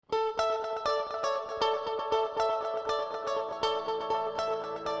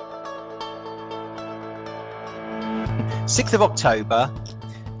6th of October.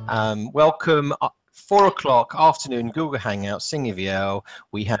 Welcome, 4 o'clock afternoon, Google Hangout, Singer VL.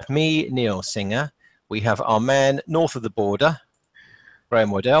 We have me, Neil Singer. We have our man north of the border, Graham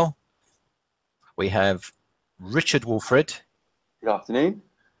Waddell. We have Richard Wolfred. Good afternoon.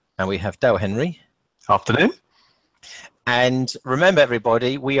 And we have Dale Henry. Afternoon. And remember,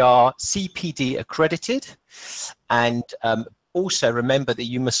 everybody, we are CPD accredited. And also remember that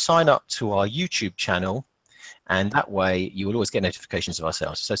you must sign up to our YouTube channel. And that way you will always get notifications of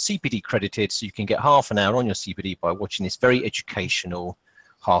ourselves. So CPD accredited, so you can get half an hour on your CPD by watching this very educational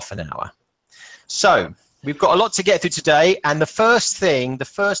half an hour. So we've got a lot to get through today. And the first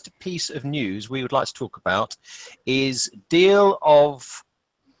piece of news we would like to talk about is deal of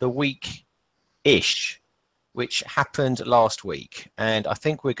the week-ish, which happened last week. And I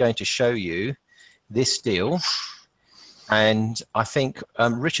think we're going to show you this deal. And I think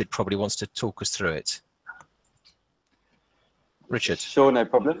Richard probably wants to talk us through it. Richard. Sure, no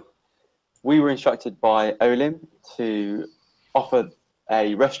problem. We were instructed by Olim to offer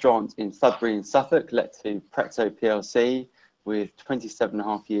a restaurant in Sudbury in Suffolk, let to Prezzo PLC, with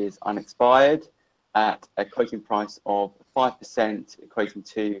 27.5 years unexpired at a quoting price of 5%, equating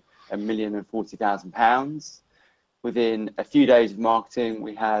to £1,040,000. Within a few days of marketing,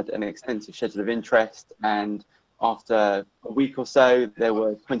 we had an extensive schedule of interest, and after a week or so, there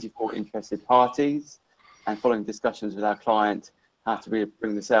were 24 interested parties. And following discussions with our client how to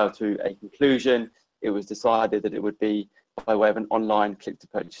bring the sale to a conclusion, it was decided that it would be by way of an online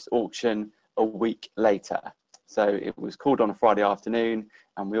click-to-purchase auction a week later. So it was called on a Friday afternoon,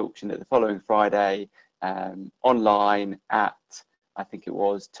 and we auctioned it the following Friday online at, I think it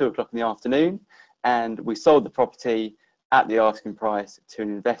was 2 o'clock in the afternoon. And we sold the property at the asking price to an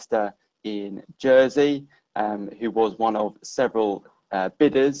investor in Jersey, who was one of several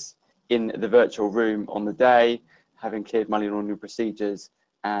bidders in the virtual room on the day, having cleared money laundering procedures,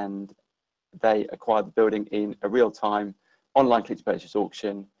 and they acquired the building in a real-time online click-to-purchase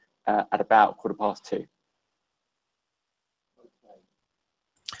auction at about 2:15.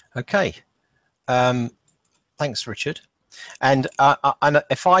 Okay. Thanks, Richard. And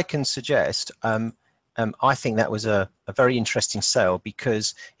if I can suggest, I think that was a very interesting sale,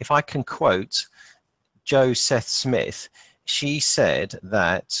 because if I can quote Jo Seth Smith, she said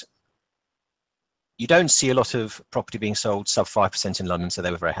that you don't see a lot of property being sold sub 5% in London, so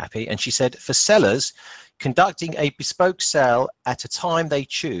they were very happy. And she said, for sellers, conducting a bespoke sale at a time they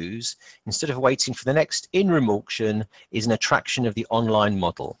choose, instead of waiting for the next in-room auction, is an attraction of the online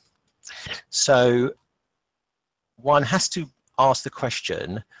model. So one has to ask the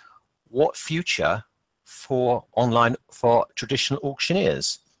question, what future for online, for traditional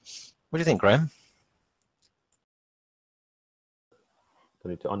auctioneers? What do you think, Graham? Do I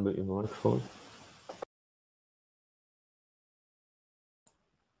need to unmute your microphone?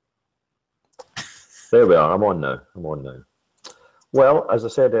 There we are. I'm on now. Well, as I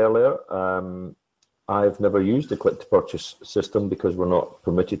said earlier, I've never used the click-to-purchase system because we're not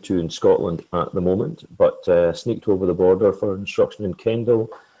permitted to in Scotland at the moment, but sneaked over the border for instruction in Kendal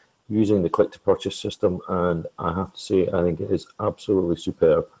using the click-to-purchase system, and I have to say I think it is absolutely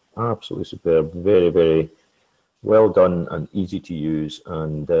superb. Absolutely superb. Very, very well done and easy to use,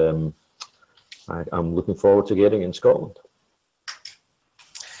 and I'm looking forward to getting it in Scotland.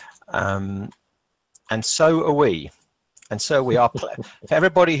 And so are we. And so we are. For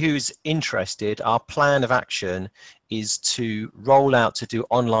everybody who's interested, our plan of action is to roll out to do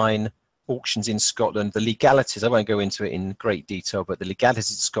online auctions in Scotland. The legalities, I won't go into it in great detail, but the legalities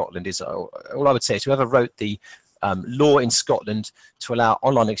in Scotland is, all I would say is whoever wrote the law in Scotland to allow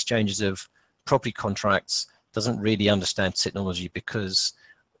online exchanges of property contracts doesn't really understand technology, because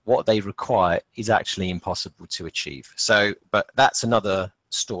what they require is actually impossible to achieve. So, but that's another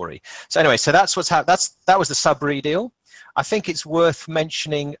story. So anyway, so that's what's happened. That was the Sudbury deal. I think it's worth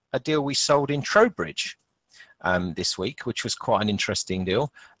mentioning a deal we sold in Trowbridge this week, which was quite an interesting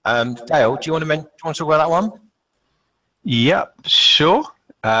deal. Dale, do you want to talk about that one? Yep, sure.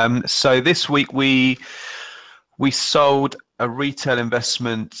 So this week we sold a retail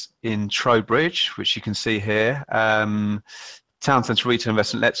investment in Trowbridge, which you can see here. Town Centre Retail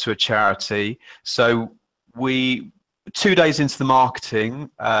Investment let to a charity. So 2 days into the marketing,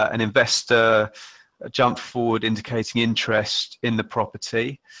 an investor jumped forward indicating interest in the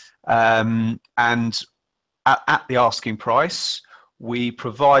property, and at the asking price, we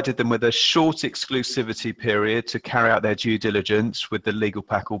provided them with a short exclusivity period to carry out their due diligence, with the legal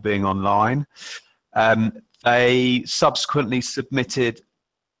pack all being online. They subsequently submitted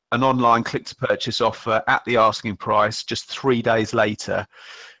an online click-to-purchase offer at the asking price just 3 days later.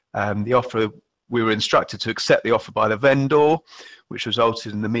 The offer we were instructed to accept the offer by the vendor, which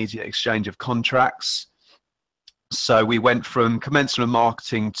resulted in the immediate exchange of contracts. So we went from commencement of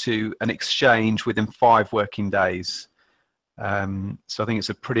marketing to an exchange within 5 working days. So I think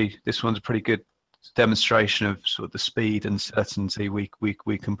this one's a pretty good demonstration of sort of the speed and certainty we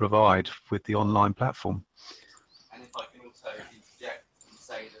can provide with the online platform. And if I can also interject and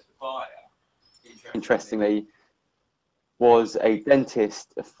say that the buyer, interestingly, was a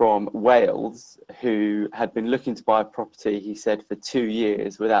dentist from Wales who had been looking to buy a property, he said, for 2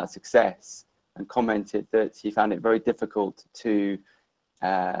 years without success, and commented that he found it very difficult to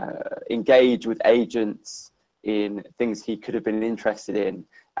engage with agents in things he could have been interested in,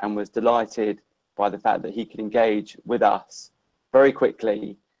 and was delighted by the fact that he could engage with us very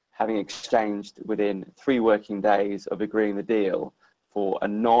quickly, having exchanged within 3 working days of agreeing the deal for a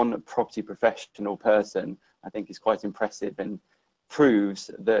non-property professional person. I think is quite impressive and proves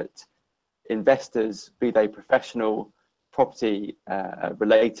that investors, be they professional, property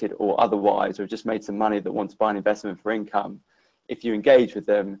related or otherwise, or just made some money that want to buy an investment for income, if you engage with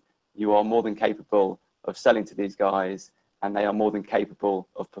them, you are more than capable of selling to these guys, and they are more than capable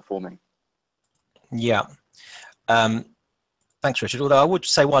of performing. Yeah. Thanks, Richard. Although I would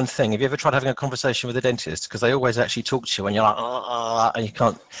say one thing: have you ever tried having a conversation with a dentist? Because they always actually talk to you, and you're like, and you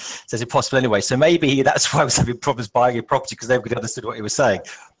can't. So it's impossible anyway. So maybe that's why I was having problems buying a property, because nobody understood what he was saying.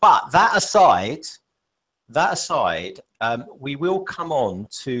 But that aside, we will come on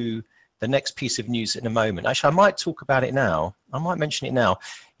to the next piece of news in a moment. Actually, I might talk about it now. I might mention it now.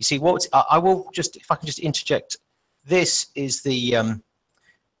 You see, I will just, if I can just interject, this is a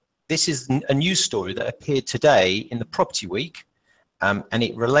news story that appeared today in the Property Week. And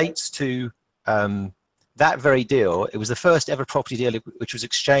it relates to that very deal. It was the first ever property deal which was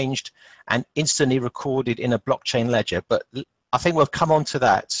exchanged and instantly recorded in a blockchain ledger. But I think we'll come on to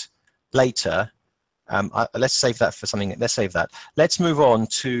that later. Let's save that for something. Let's save that. Let's move on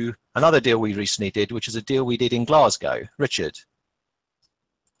to another deal we recently did, which is a deal we did in Glasgow. Richard,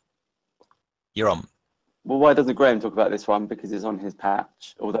 you're on. Well, why doesn't Graham talk about this one? Because it's on his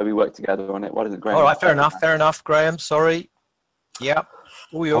patch, although we work together on it. Why doesn't Graham? All right, fair enough, Graham. Sorry. Yeah,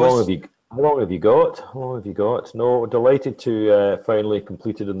 all yours. How long have you got? No, delighted to finally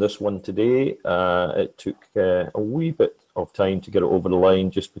completed on this one today. It took a wee bit of time to get it over the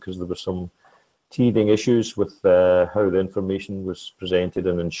line, just because there were some teething issues with how the information was presented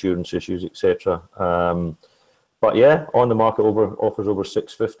and insurance issues, etc. But yeah, on the market offers over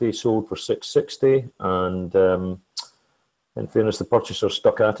 650, sold for 660, and in fairness, the purchaser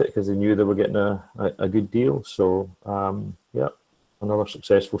stuck at it because they knew they were getting a good deal. So yeah, another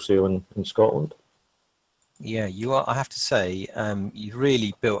successful sale in Scotland. Yeah, you are. I have to say, you've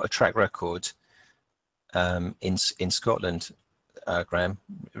really built a track record in Scotland, Graham.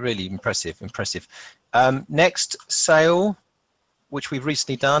 Really impressive. Next sale, which we've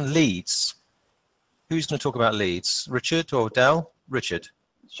recently done, Leeds. Who's going to talk about Leeds? Richard or Dal? Richard.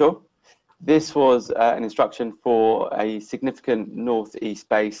 Sure. This was an instruction for a significant northeast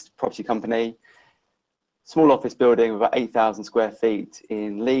based property company. Small office building with about 8,000 square feet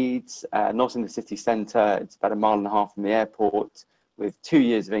in Leeds, not in the city centre. It's about 1.5 miles from the airport, with 2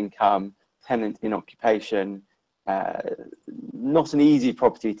 years of income, tenant in occupation. Not an easy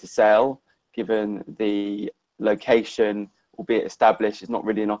property to sell, given the location, albeit established. It's not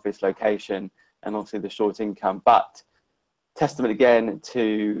really an office location, and obviously the short income, but testament again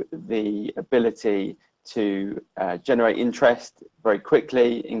to the ability to generate interest very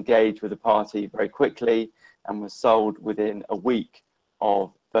quickly, engage with the party very quickly, and was sold within a week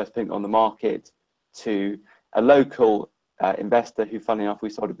of first putting on the market to a local investor who, funnily enough, we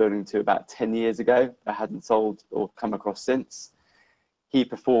sold a building to about 10 years ago, but hadn't sold or come across since. He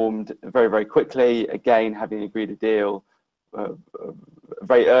performed very, very quickly, again, having agreed a deal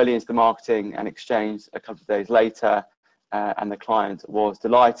very early into the marketing and exchanged a couple of days later. And the client was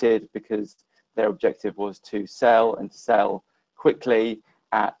delighted because their objective was to sell, and to sell quickly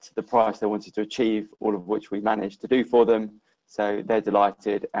at the price they wanted to achieve, all of which we managed to do for them. So they're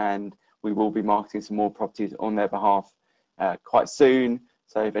delighted, and we will be marketing some more properties on their behalf quite soon.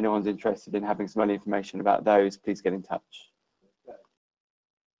 So if anyone's interested in having some early information about those, please get in touch.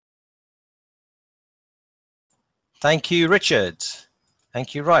 Thank you, Richard.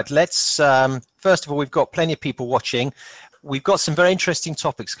 Thank you. Right, let's, first of all, we've got plenty of people watching. We've got some very interesting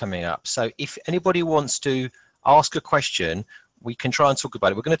topics coming up. So if anybody wants to ask a question, we can try and talk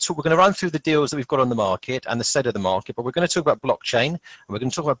about it. We're going to run through the deals that we've got on the market and the state of the market, but we're going to talk about blockchain, and we're going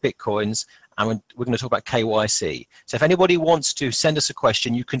to talk about Bitcoins, and we're going to talk about KYC. So if anybody wants to send us a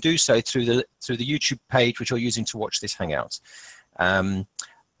question, you can do so through the YouTube page, which you're using to watch this Hangout.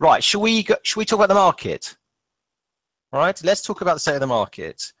 Right, shall we talk about the market? All right, let's talk about the state of the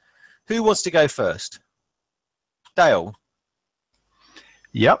market. Who wants to go first? Dale.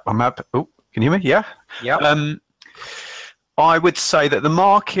 Yep, I'm up. Oh, can you hear me? Yeah. Yeah. I would say that the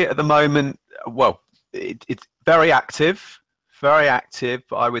market at the moment, well, it's very active, very active.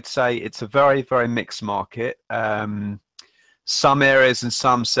 But I would say it's a very, very mixed market. Some areas and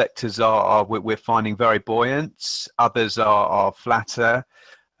some sectors we're finding very buoyant. Others are flatter.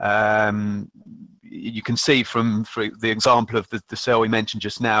 You can see from the example of the sale we mentioned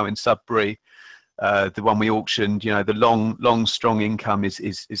just now in Sudbury, the one we auctioned. You know, the long strong income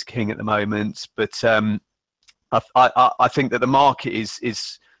is king at the moment. But I think that the market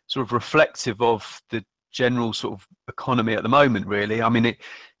is sort of reflective of the general sort of economy at the moment. Really, I mean,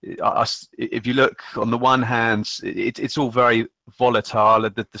 if you look on the one hand, it's all very volatile.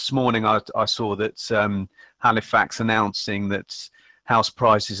 This morning I saw that Halifax announcing that house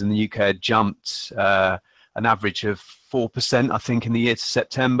prices in the UK had jumped an average of 4%, I think, in the year to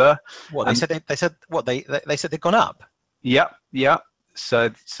September. What they said? They said what they said they've gone up. Yeah. So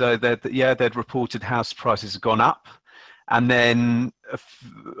they'd reported house prices have gone up, and then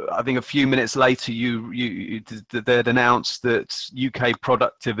I think a few minutes later, they'd announced that UK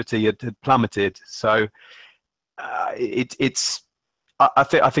productivity had plummeted. So it's.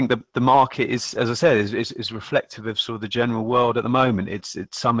 I think the market is, as I said, is reflective of sort of the general world at the moment. It's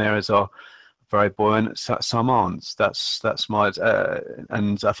some areas are very buoyant, some aren't. That's my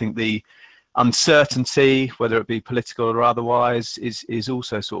and I think the uncertainty, whether it be political or otherwise, is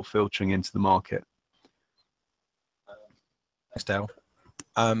also sort of filtering into the market. Thanks, Dale.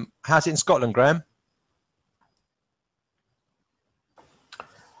 How's it in Scotland, Graham?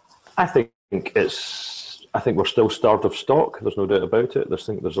 I think we're still starved of stock. There's no doubt about it. I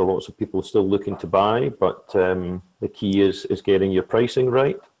think there's lots of people still looking to buy, but the key is getting your pricing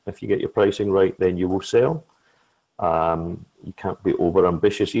right. If you get your pricing right, then you will sell. You can't be over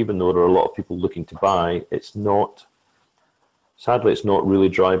ambitious, even though there are a lot of people looking to buy. Sadly, it's not really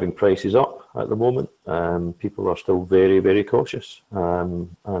driving prices up at the moment. People are still very, very cautious,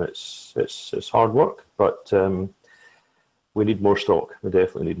 and it's hard work. But we need more stock. We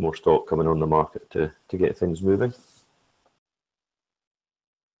definitely need more stock coming on the market to get things moving.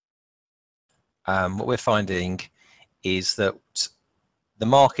 What we're finding is that the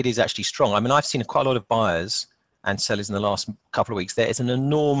market is actually strong. I mean, I've seen quite a lot of buyers and sellers in the last couple of weeks. There is an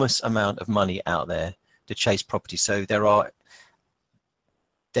enormous amount of money out there to chase property. So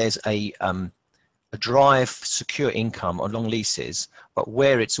there's a drive for secure income on long leases, but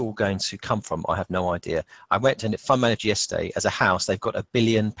where it's all going to come from, I have no idea. I went to a fund manager yesterday. As a house, they've got £1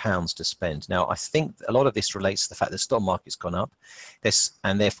 billion to spend. Now, I think a lot of this relates to the fact that the stock market's gone up,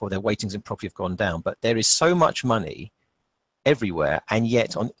 and therefore their weightings in property have gone down. But there is so much money everywhere, and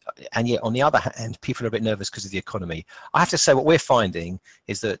yet on the other hand, people are a bit nervous because of the economy. I have to say, what we're finding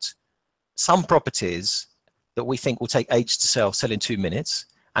is that some properties that we think will take ages to sell in 2 minutes,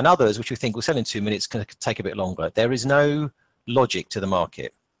 and others which we think will sell in 2 minutes can take a bit longer. There is no logic to the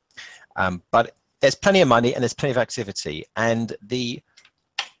market, but there's plenty of money and there's plenty of activity, and the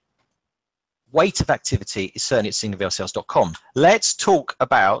weight of activity is certainly at singlevilsales.com. Let's talk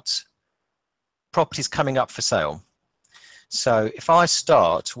about properties coming up for sale. So if I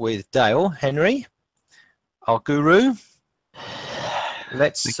start with Dale Henry, our guru,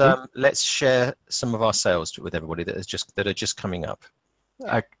 let's share some of our sales with everybody that are just coming up.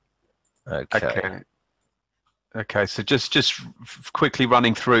 Okay. So just quickly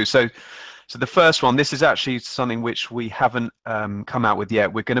running through. So the first one, this is actually something which we haven't come out with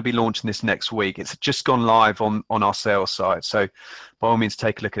yet. We're going to be launching this next week. It's just gone live on our sales site. So by all means,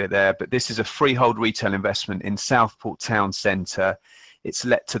 take a look at it there. But this is a freehold retail investment in Southport Town Centre. It's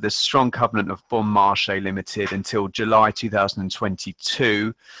let to the Strong Covenant of Bon Marché Limited until July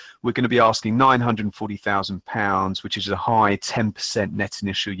 2022. We're going to be asking £940,000, which is a high 10% net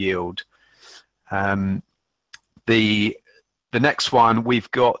initial yield. The next one, we've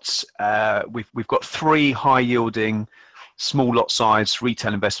got 3 high-yielding, small lot size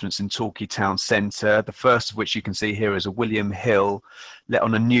retail investments in Torquay Town Centre. The first of which you can see here is a William Hill, let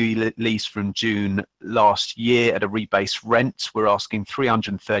on a new lease from June last year at a rebased rent. We're asking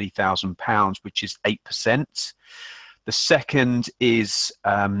 £330,000, which is 8%. The second is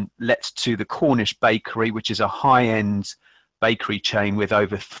let to the Cornish Bakery, which is a high-end bakery chain with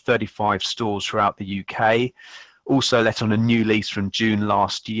over 35 stores throughout the UK. Also let on a new lease from June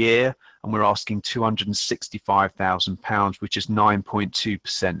last year, and we're asking £265,000, which is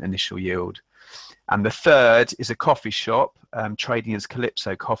 9.2% initial yield. And the third is a coffee shop trading as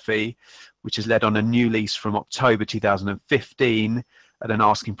Calypso Coffee, which is led on a new lease from October 2015 at an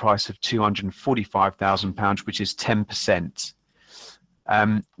asking price of £245,000, which is 10%.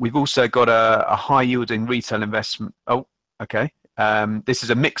 We've also got a high yielding retail investment. Oh, okay. This is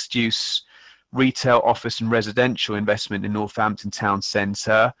a mixed use retail, office and residential investment in Northampton Town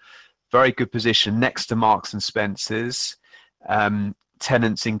Centre. Very good position next to Marks and Spencer's.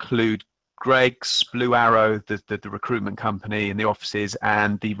 Tenants include Greggs, Blue Arrow, the recruitment company, and the offices,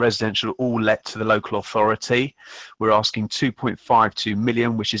 and the residential all let to the local authority. We're asking 2.52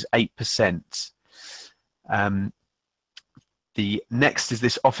 million, which is 8%. The next is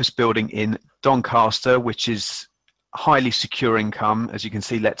this office building in Doncaster, which is highly secure income, as you can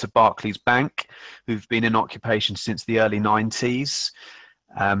see, let to Barclays Bank, who've been in occupation since the early 90s.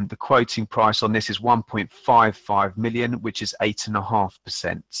 The quoting price on this is 1.55 million, which is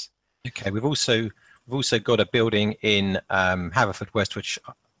 8.5%. Okay, we've also got a building in Haverfordwest, which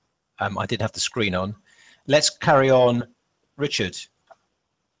I didn't have the screen on. Let's carry on, Richard.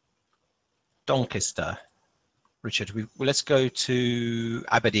 Doncaster. Richard, let's go to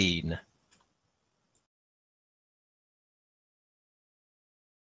Aberdeen.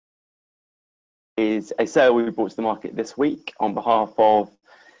 Is a sale we brought to the market this week on behalf of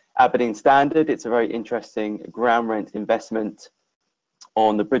Aberdeen Standard. It's a very interesting ground rent investment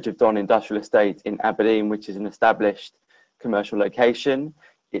on the Bridge of Don industrial estate in Aberdeen, which is an established commercial location.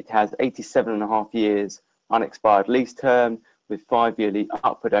 It has 87.5 years unexpired lease term with 5-yearly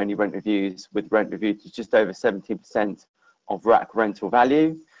upward only rent reviews, with rent reviews to just over 17% of rack rental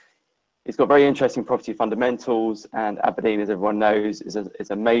value. It's got very interesting property fundamentals, and Aberdeen, as everyone knows, is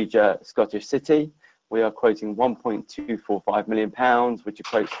a major Scottish city. We are quoting £1.245 million, which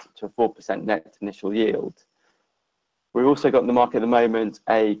equates to a 4% net initial yield. We've also got in the market at the moment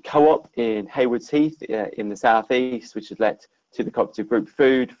a co-op in Haywards Heath in the southeast, which is let to the Cooperative Group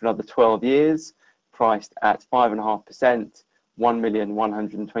Food for another 12 years, priced at 5.5%,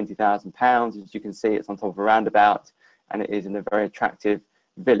 £1,120,000. As you can see, it's on top of a roundabout, and it is in a very attractive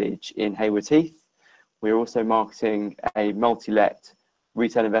village in Haywards Heath. We're also marketing a multi-let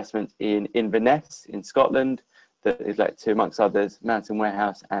retail investment in Inverness in Scotland that is let to, amongst others, Mountain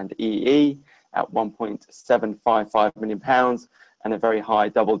Warehouse and EE at £1.755 million and a very high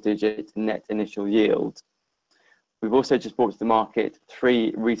double-digit net initial yield. We've also just brought to the market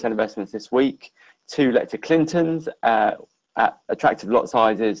 3 retail investments this week, 2 let to Clintons at attractive lot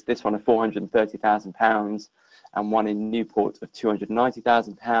sizes, this one of £430,000 and one in Newport of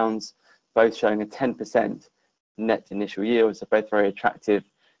 £290,000, both showing a 10% net initial yield, so both very attractive,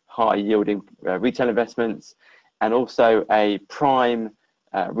 high yielding retail investments, and also a prime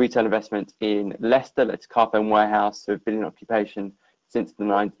retail investment in Leicester, let to Carphone Warehouse, who have been in occupation since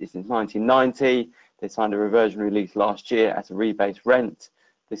 1990. They signed a reversionary lease last year at a rebased rent.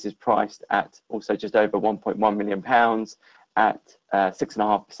 This is priced at also just over £1.1 million at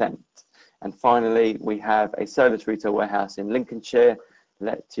 6.5%. And finally, we have a service retail warehouse in Lincolnshire,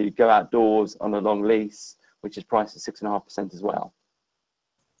 let to Go Outdoors on a long lease, which is priced at 6.5% as well.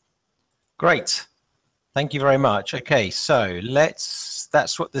 Great. Thank you very much. Okay, so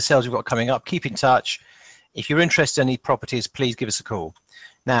that's what the sales we've got coming up. Keep in touch. If you're interested in any properties, please give us a call.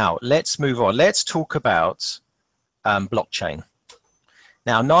 Now, let's move on. Let's talk about blockchain.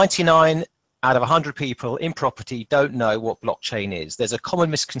 Now, 99 out of 100 people in property don't know what blockchain is. There's a common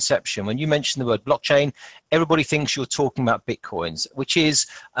misconception. When you mention the word blockchain, everybody thinks you're talking about Bitcoins, which is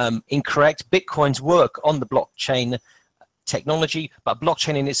incorrect. Bitcoins work on the blockchain technology, but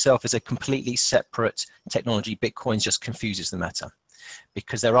blockchain in itself is a completely separate technology. Bitcoins just confuses the matter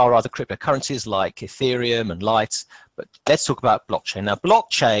because there are other cryptocurrencies like Ethereum and Light, but let's talk about blockchain. Now,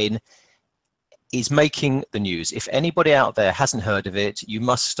 blockchain is making the news. If anybody out there hasn't heard of it, you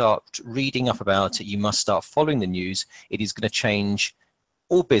must start reading up about it. You must start following the news. It is going to change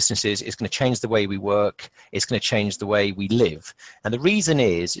all businesses. It's going to change the way we work. It's going to change the way we live. And the reason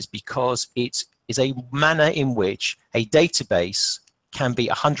is because it is a manner in which a database can be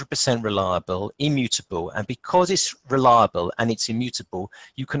 100% reliable, immutable, and because it's reliable and it's immutable,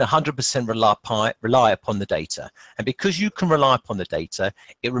 you can 100% rely upon the data. And because you can rely upon the data,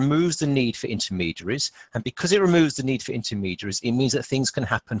 it removes the need for intermediaries. And because it removes the need for intermediaries, it means that things can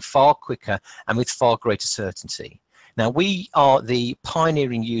happen far quicker and with far greater certainty. Now, we are the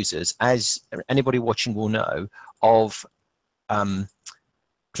pioneering users, as anybody watching will know, of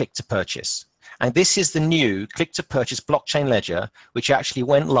click to purchase. And this is the new click-to-purchase blockchain ledger, which actually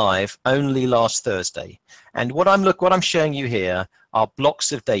went live only last Thursday. And what I'm showing you here are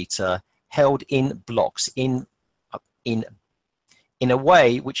blocks of data held in blocks in a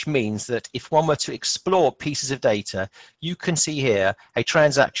way which means that if one were to explore pieces of data, you can see here a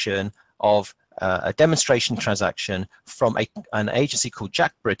transaction of a demonstration transaction from an agency called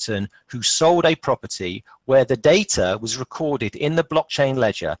Jack Britton, who sold a property where the data was recorded in the blockchain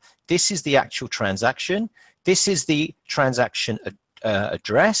ledger. This is the actual transaction. This is the transaction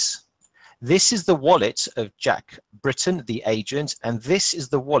address. This is the wallet of Jack Britton, the agent, and this is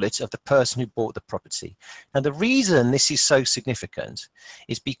the wallet of the person who bought the property. Now, the reason this is so significant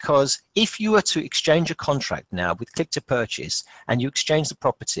is because if you were to exchange a contract now with click to purchase and you exchange the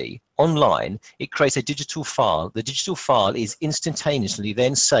property online, it creates a digital file. The digital file is instantaneously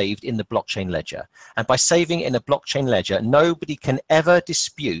then saved in the blockchain ledger. And by saving in a blockchain ledger, nobody can ever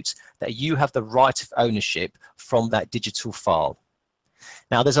dispute that you have the right of ownership from that digital file.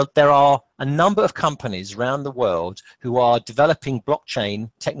 Now, there are a number of companies around the world who are developing blockchain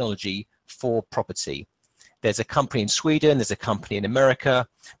technology for property. There's a company in Sweden, there's a company in America,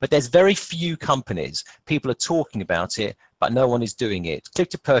 but there's very few companies. People are talking about it, but no one is doing it. Click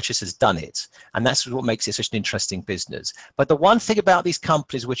to purchase has done it, and that's what makes it such an interesting business. But the one thing about these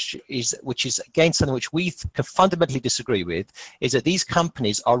companies, which is again something which we can fundamentally disagree with, is that these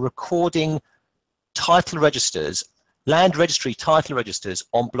companies are recording title registers, land registry title registers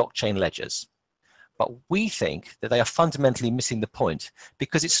on blockchain ledgers. But we think that they are fundamentally missing the point,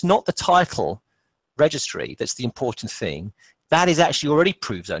 because it's not the title registry that's the important thing. That is actually already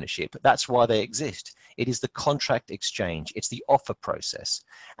proves ownership. That's why they exist. It is the contract exchange. It's the offer process.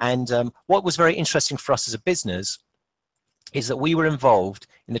 And what was very interesting for us as a business is that we were involved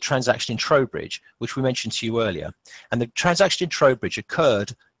in the transaction in Trowbridge, which we mentioned to you earlier. And the transaction in Trowbridge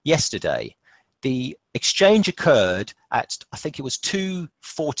occurred yesterday. The exchange occurred at, I think it was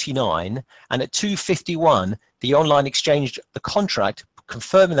 2:49, and at 2:51, the online exchange, the contract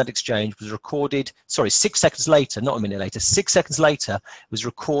confirming that exchange was recorded, 6 seconds later, not a minute later, 6 seconds later, was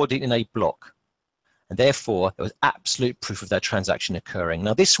recorded in a block. And therefore, there was absolute proof of that transaction occurring.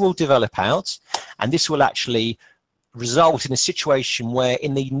 Now, this will develop out, and this will actually result in a situation where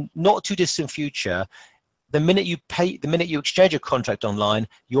in the not too distant future, the minute you exchange a contract online,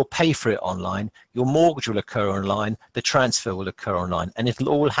 you'll pay for it online, your mortgage will occur online, the transfer will occur online, and it'll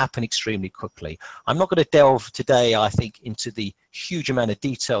all happen extremely quickly. I'm not going to delve today, I think, into the huge amount of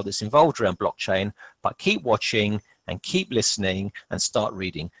detail that's involved around blockchain, but keep watching and keep listening and start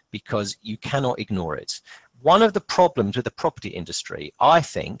reading, because you cannot ignore it. One of the problems with the property industry, I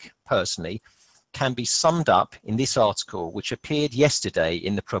think, personally, can be summed up in this article, which appeared yesterday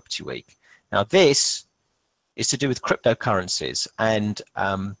in the Property Week. Now, this is to do with cryptocurrencies, and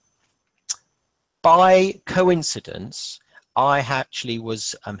by coincidence, I actually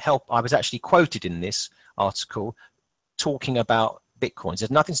was I was actually quoted in this article talking about Bitcoins.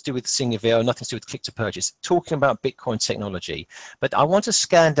 There's nothing to do with Singaville, nothing to do with click to purchase, talking about Bitcoin technology. But I want to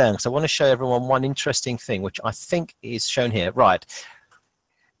scan down because I want to show everyone one interesting thing, which I think is shown here. Right.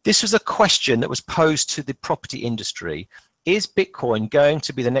 This was a question that was posed to the property industry. Is Bitcoin going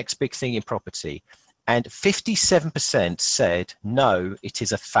to be the next big thing in property? And 57% said, no, it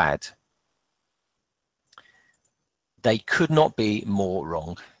is a fad. They could not be more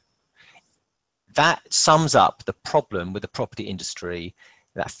wrong. That sums up the problem with the property industry,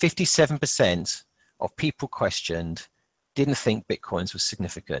 that 57% of people questioned didn't think Bitcoins was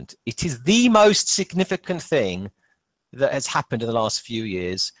significant. It is the most significant thing that has happened in the last few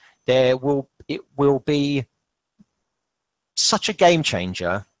years. It will be such a game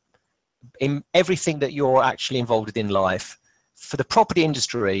changer in everything that you're actually involved with in life. For the property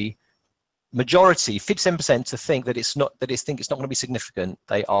industry, majority, 57%, to think that it's not going to be significant,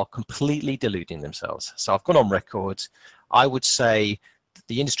 they are completely deluding themselves. So I've gone on record. I would say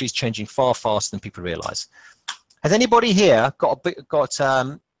the industry is changing far faster than people realize. Has anybody here got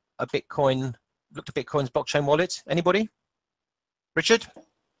a Bitcoin, looked at Bitcoin's blockchain wallet? Anybody? Richard?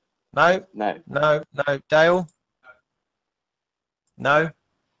 No? No. No? No? Dale? No?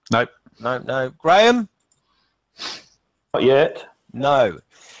 Nope. No, no. Graham? Not yet. No.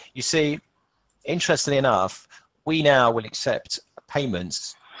 You see, interestingly enough, we now will accept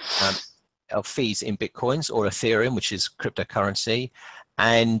payments of fees in Bitcoins or Ethereum, which is cryptocurrency.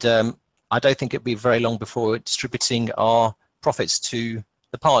 And I don't think it'll be very long before we're distributing our profits to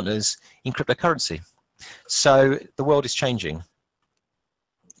the partners in cryptocurrency. So the world is changing.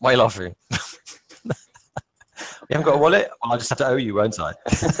 Why are you laughing? You haven't got a wallet? Well, I'll just have to owe you, won't I?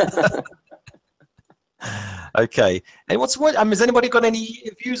 Okay. And has anybody got any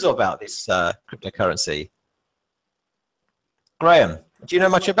views about this cryptocurrency? Graham, do you know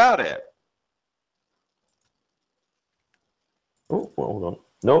much about it? Oh, well, hold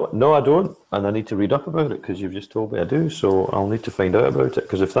on. No, I don't, and I need to read up about it because you've just told me I do. So I'll need to find out about it,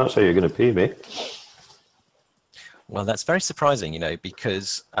 because if that's how you're going to pay me. Well, that's very surprising,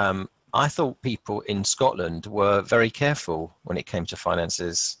 because I thought people in Scotland were very careful when it came to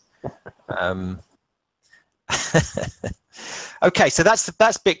finances. Okay, so that's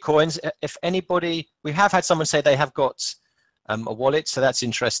Bitcoins. If anybody, we have had someone say they have got a wallet, so that's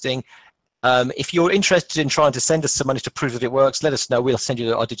interesting. If you're interested in trying to send us some money to prove that it works, let us know. We'll send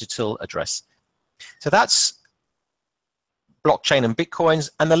you our digital address. So that's blockchain and Bitcoins.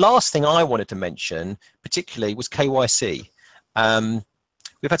 And the last thing I wanted to mention, particularly, was KYC.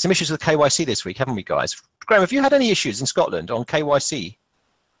 We've had some issues with KYC this week, haven't we, guys? Graham, have you had any issues in Scotland on KYC?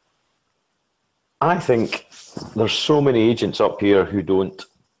 I think there's so many agents up here who don't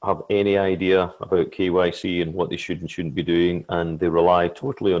have any idea about KYC and what they should and shouldn't be doing, and they rely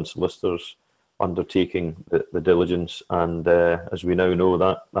totally on solicitors undertaking the diligence. And as we now know,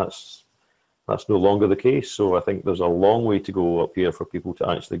 that's no longer the case. So I think there's a long way to go up here for people to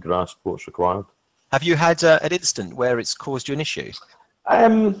actually grasp what's required. Have you had an incident where it's caused you an issue?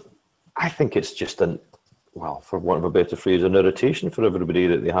 I think it's just well, for want of a better phrase, an irritation for everybody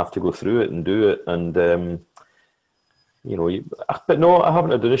that they have to go through it and do it. And, but no, I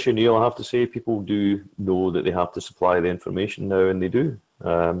haven't had an issue, Neil. I have to say, people do know that they have to supply the information now, and they do.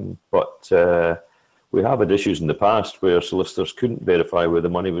 But we have had issues in the past where solicitors couldn't verify where the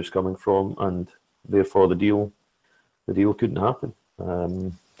money was coming from, and therefore the deal couldn't happen,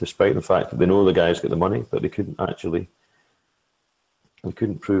 despite the fact that they know the guy's got the money, but they couldn't actually. We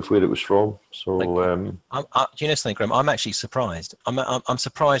couldn't prove where it was from. So, do you know something, Graham? I'm actually surprised. I'm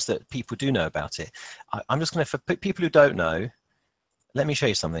surprised that people do know about it. I'm just going to, for people who don't know, let me show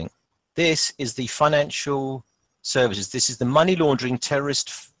you something. This is the financial services. This is the money laundering, terrorist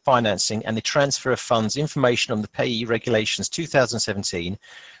financing, and the transfer of funds information on the payee regulations 2017,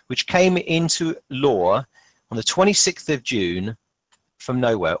 which came into law on the 26th of June from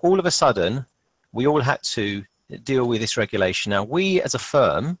nowhere. All of a sudden, we all had to deal with this regulation. Now, we as a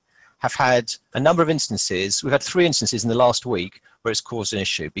firm have had a number of instances. We've had 3 instances in the last week where it's caused an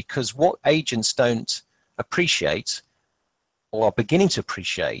issue, because what agents don't appreciate, or are beginning to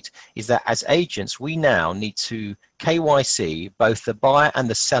appreciate, is that as agents, we now need to KYC both the buyer and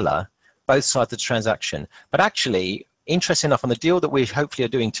the seller, both sides of the transaction. But actually, interesting enough, on the deal that we hopefully are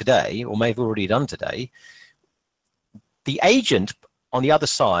doing today, or may have already done today, the agent on the other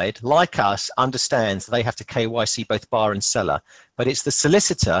side, like us, understands they have to KYC both buyer and seller, but it's the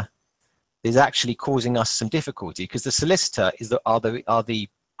solicitor that is actually causing us some difficulty, because the solicitor are the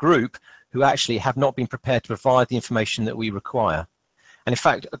group who actually have not been prepared to provide the information that we require. And in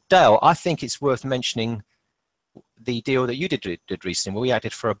fact, Dale, I think it's worth mentioning the deal that you did recently, where we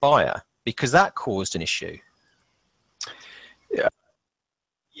acted for a buyer, because that caused an issue. Yeah.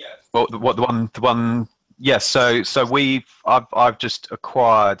 Well, the one. Yes, so I've just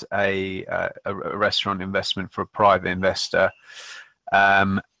acquired a restaurant investment for a private investor,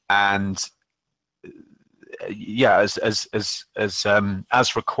 and yeah,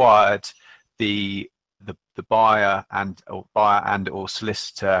 as required, the buyer or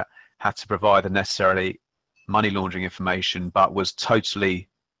solicitor had to provide the necessary money laundering information, but was totally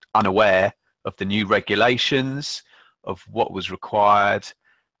unaware of the new regulations, of what was required.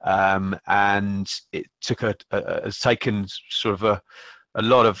 And it has taken sort of a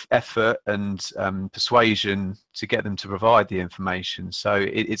lot of effort and persuasion to get them to provide the information. So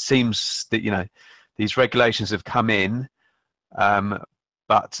it seems that these regulations have come in,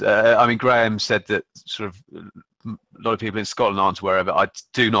 but I mean, Graham said that sort of a lot of people in Scotland aren't aware of it. I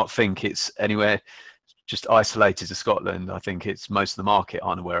do not think it's anywhere just isolated to Scotland. I think it's most of the market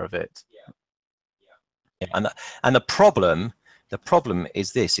aren't aware of it. Yeah. And the problem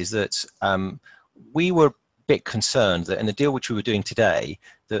is this, is that we were a bit concerned that in the deal which we were doing today,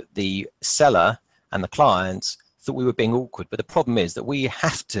 that the seller and the clients thought we were being awkward. But the problem is that we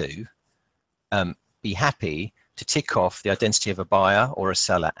have to be happy to tick off the identity of a buyer or a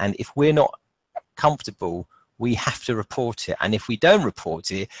seller. And if we're not comfortable, we have to report it. And if we don't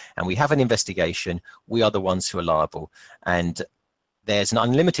report it and we have an investigation, we are the ones who are liable. And there's an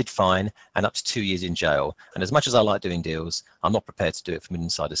unlimited fine and up to 2 years in jail. And as much as I like doing deals, I'm not prepared to do it from an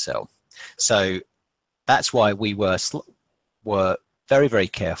insider cell. So that's why we were very, very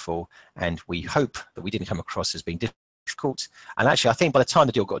careful, and we hope that we didn't come across as being difficult. And actually, I think by the time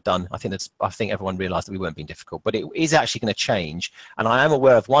the deal got done, I think everyone realized that we weren't being difficult, but it is actually going to change. And I am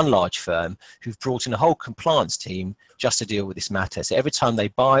aware of one large firm who've brought in a whole compliance team just to deal with this matter. So every time they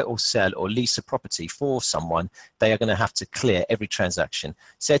buy or sell or lease a property for someone, they are going to have to clear every transaction.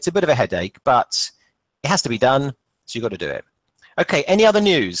 So it's a bit of a headache, but it has to be done, so you've got to do it. Okay, any other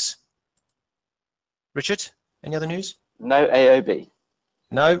news? Richard, any other news? No AOB.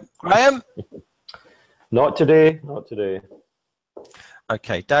 No. Graham? Not today, not today.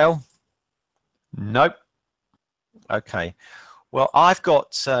 Okay, Dale? Nope. Okay. Well, I've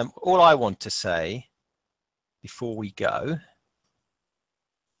got all I want to say before we go.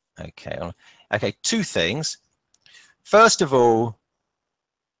 Okay. Okay. Two things. First of all,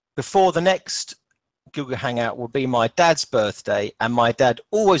 before the next Google Hangout will be my dad's birthday, and my dad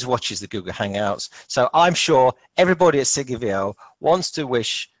always watches the Google Hangouts. So I'm sure everybody at Sigiviel wants to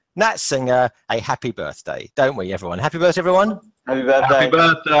wish Nat Singer a happy birthday, don't we, everyone? Happy birthday, everyone. Happy birthday. Happy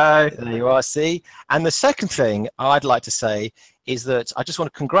birthday. There you are, see. And the second thing I'd like to say is that I just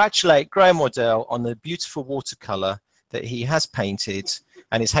want to congratulate Graham Waddell on the beautiful watercolor that he has painted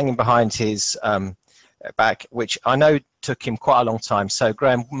and is hanging behind his back, which I know took him quite a long time. So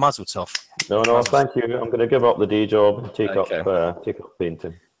Graham, mazel tov. No, thank you. I'm going to give up the day job and take up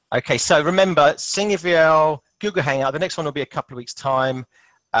painting. Okay, so remember, Sigiviel, Google Hangout, the next one will be a couple of weeks' time.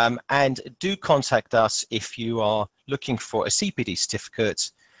 And do contact us if you are looking for a CPD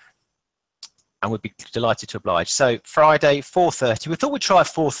certificate, and we'd be delighted to oblige. So Friday, 4:30. We thought we'd try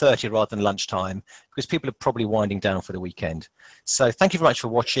 4:30 rather than lunchtime because people are probably winding down for the weekend. So thank you very much for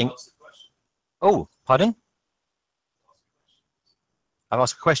watching. Oh, pardon? I've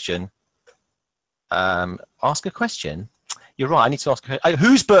asked a question. Ask a question? You're right, I need to ask a question.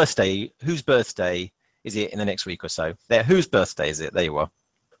 Whose birthday is it in the next week or so? There, whose birthday is it? There you are.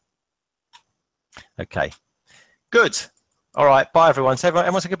 Okay, good. All right, bye everyone. So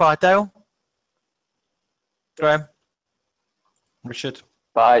everyone say goodbye. Dale? Graham? Richard?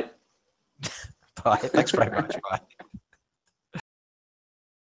 Bye. Bye. Thanks very much. Bye.